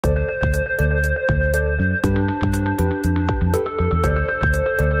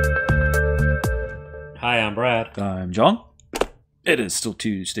I'm Brad. I'm John. It is still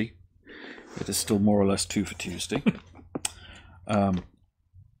Tuesday. It is still more or less 2 for Tuesday.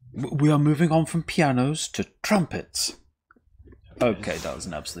 We are moving on from pianos to trumpets. Okay, that was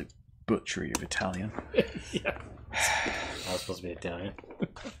an absolute butchery of Italian. Yeah. I was supposed to be Italian.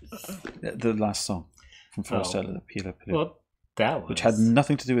 The last song from Forestella, Well, that was... which had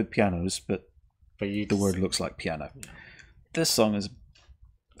nothing to do with pianos, but the word looks like piano. Yeah. This song is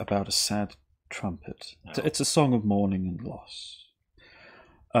about a sad trumpet. Oh. It's a song of mourning and loss.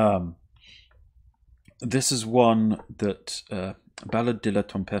 This is one that Balada de la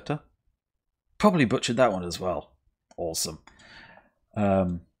Trompeta. Probably butchered that one as well. Awesome.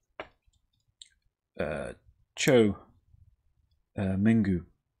 Cho Mingyu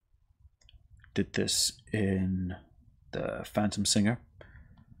did this in The Phantom Singer.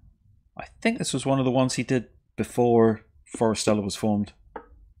 I think this was one of the ones he did before Forestella was formed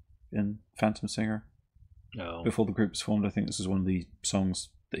in Phantom Singer. No. Before the group was formed. I think this is one of the songs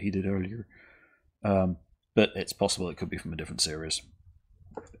that he did earlier. But it's possible it could be from a different series.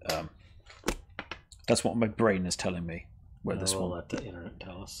 That's what my brain is telling me. Where this we'll one. let the internet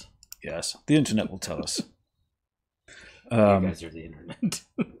tell us. Yes, the internet will tell us. You guys are the internet.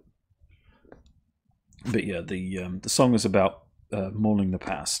 But yeah, the song is about mourning the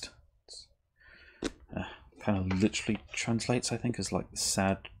past. Kind of literally translates, I think, as like the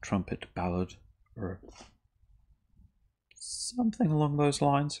sad trumpet ballad or something along those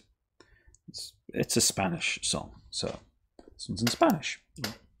lines. It's a Spanish song, so this one's in Spanish.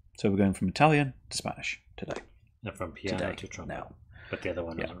 Mm. So we're going from Italian to Spanish today. And from piano to trumpet. Now. But the other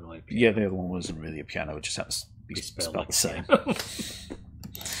one wasn't really a piano. Yeah, the other one wasn't really a piano. It just happens to be spelled like the same.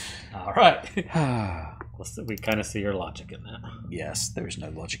 All right. We kind of see your logic in that. Yes, there is no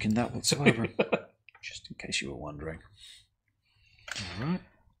logic in that whatsoever. Just in case you were wondering. All right.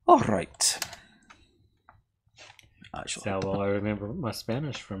 All right. That's how well I remember my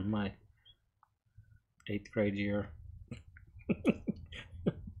Spanish from my 8th grade year.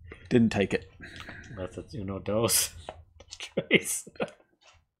 Didn't take it. That's uno dos. Trace.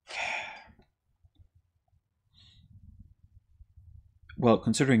 Well,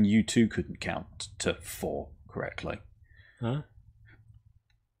 considering you two couldn't count to 4 correctly. Huh?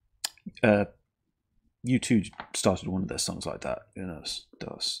 You two started one of their songs like that. Uno,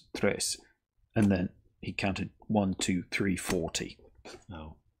 dos, tres. And then he counted 1, 2, 3, 40.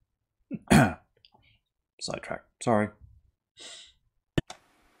 Oh. Sidetrack. Sorry.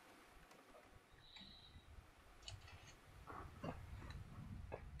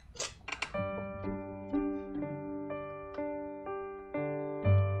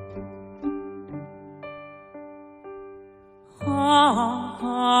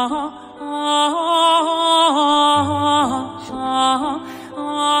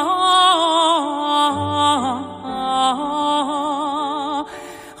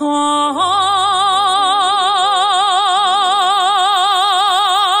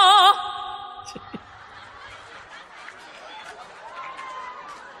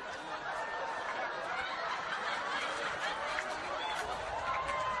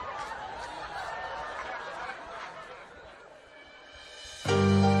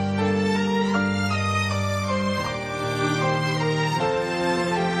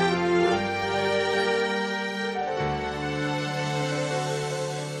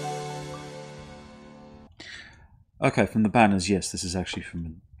 Okay, from the banners, yes, this is actually from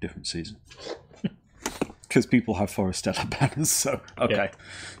a different season. Because people have Forestella banners, so okay.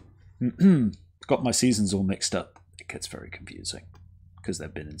 Yeah. Got my seasons all mixed up. It gets very confusing. Because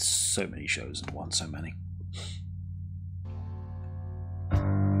they've been in so many shows and won so many.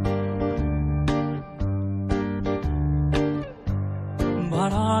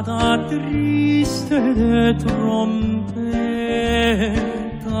 Balada triste de trompeta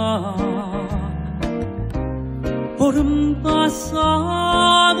por un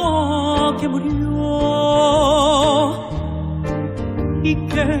pasado que murió y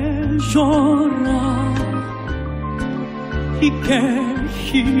que llora y que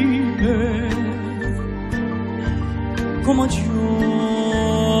gime como llora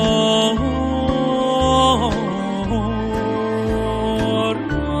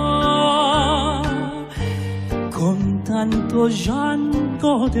con tanto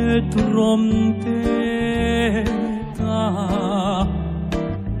llanto de trompeta.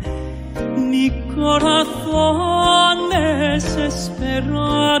 Mi corazón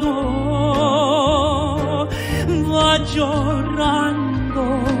desesperado va llorando,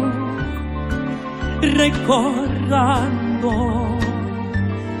 recordando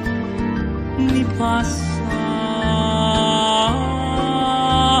mi pasado.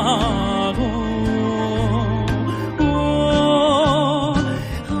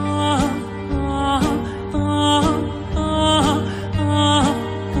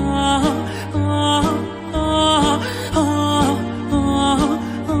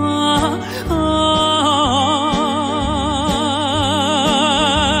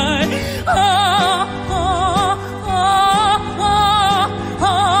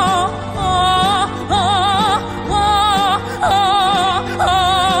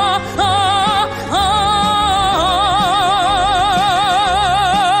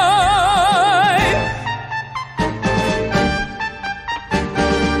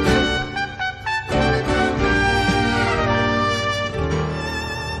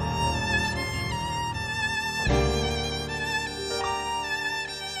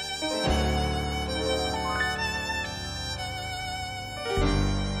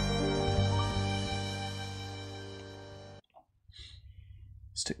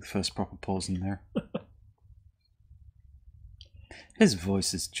 Stick the first proper pause in there. His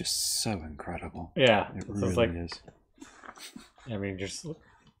voice is just so incredible. Yeah, it so really is. I mean, just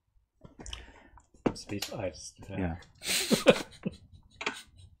speech. Yeah.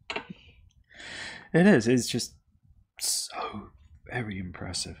 It is. It's just so very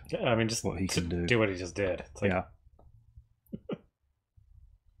impressive. I mean, just what he can do. Do what he just did. It's like, yeah.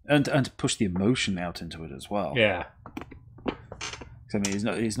 And to push the emotion out into it as well. Yeah. I mean,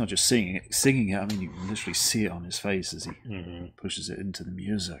 he's not just singing it. I mean, you can literally see it on his face as he pushes it into the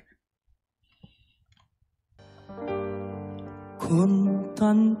music. Con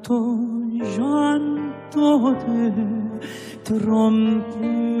tanto llanto de trompeta,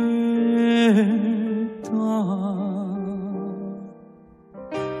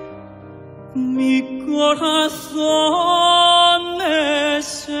 mi corazón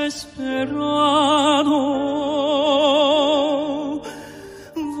desesperado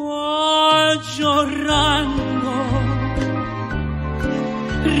va llorando,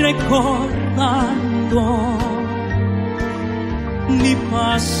 recordando mi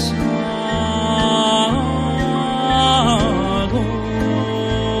pasado.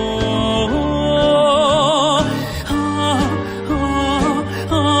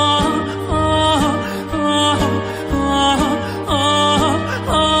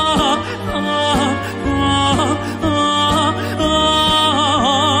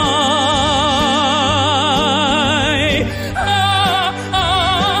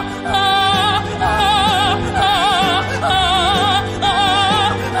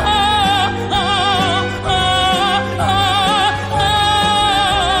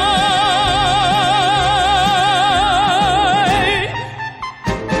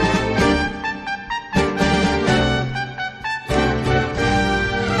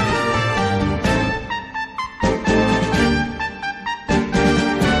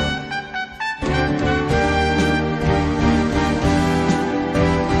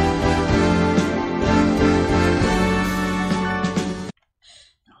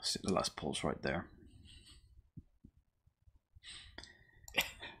 The last pause right there.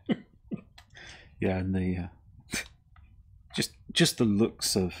 Yeah, and the just the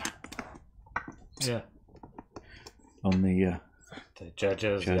looks of on the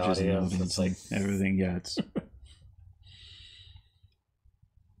judges, the audience, and it's like everything. Yeah, it's.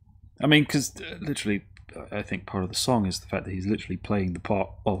 I mean, because literally, I think part of the song is the fact that he's literally playing the part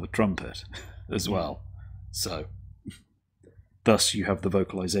of a trumpet as well. So. Thus, you have the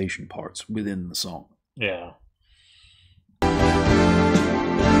vocalization parts within the song. Yeah.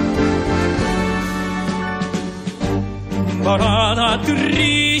 Balada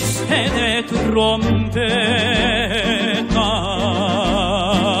triste de trompeta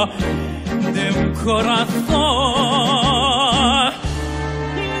de un corazón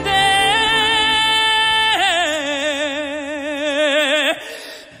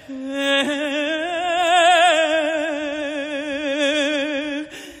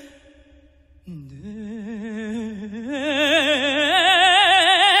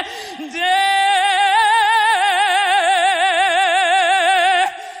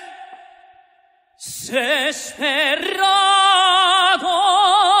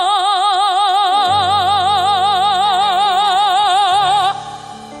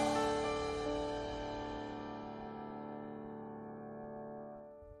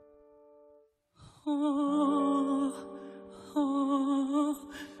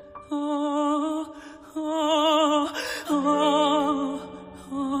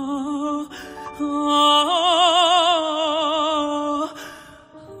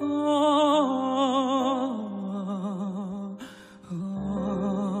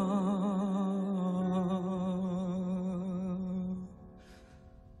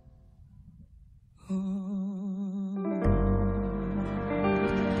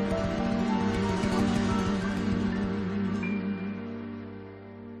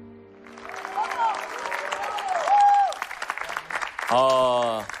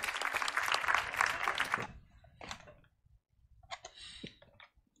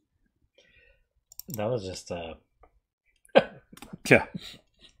That was just yeah.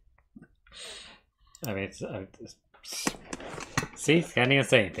 I mean, see, can't even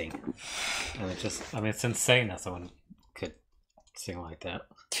say anything. And it's insane that someone could sing like that.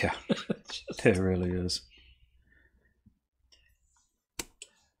 Yeah, it really is.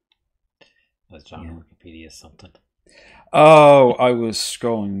 That's John Wikipedia something. Oh, I was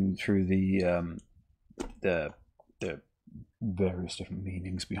scrolling through the various different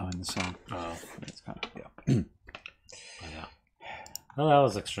meanings behind the song. Oh, it's kind of yeah. Well, that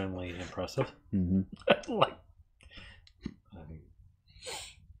was extremely impressive. Mm-hmm. Like,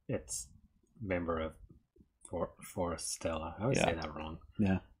 it's member of Forestella. I always say that wrong.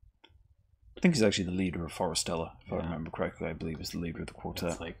 Yeah. I think he's actually the leader of Forestella, if I remember correctly. I believe he's the leader of the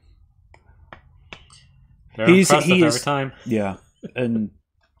quartet. It's like they're impressive every time. Yeah, and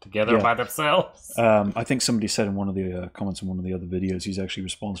together by themselves. I think somebody said in one of the comments in one of the other videos, he's actually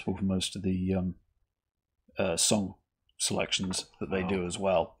responsible for most of the song selections that they do as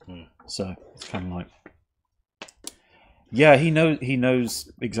well. So it's kind of like, yeah, he knows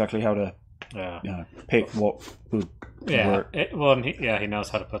exactly how to pick what would work. He knows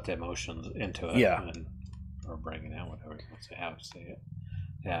how to put the emotions into it. Yeah, or bring it out, whatever he wants to have to say it.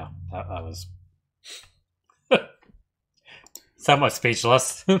 Yeah, that was somewhat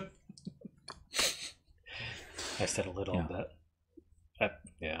speechless. I said a little bit.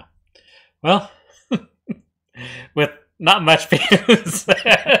 Well, with not much views,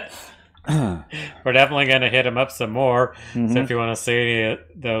 we're definitely going to hit him up some more. So if you want to see any of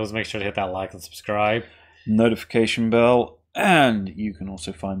those, make sure to hit that like and subscribe. Notification bell. And you can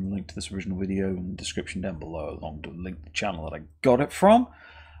also find the link to this original video in the description down below, along with the link to the channel that I got it from.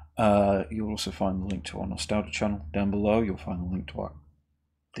 You'll also find the link to our Nostalgia channel down below. You'll find the link to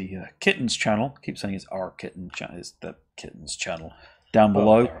the Kittens channel. I keep saying it's our Kitten channel. It's the Kittens channel down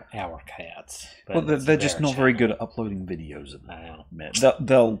below. They're our cats. Well, they're just not very good at uploading videos. I know.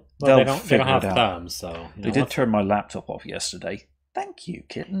 They'll they don't have out. thumbs, so they did turn my laptop off yesterday. Thank you,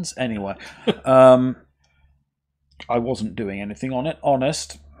 kittens. Anyway, I wasn't doing anything on it,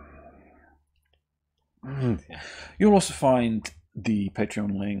 honest. You'll also find the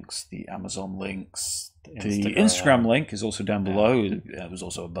Patreon links, the Amazon links, the Instagram link is also down below. It was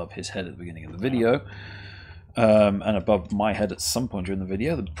also above his head at the beginning of the video. And above my head at some point during the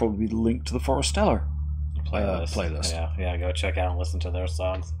video, there'd probably be the link to the Forestella playlist. Yeah, go check out and listen to their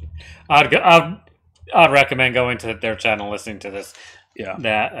songs. I'd recommend going to their channel, listening to this. Yeah,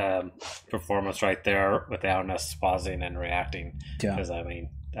 that performance right there without us pausing and reacting. Yeah, because I mean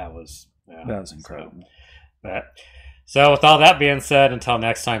that was incredible. So with all that being said, until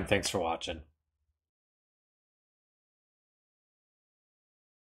next time, thanks for watching.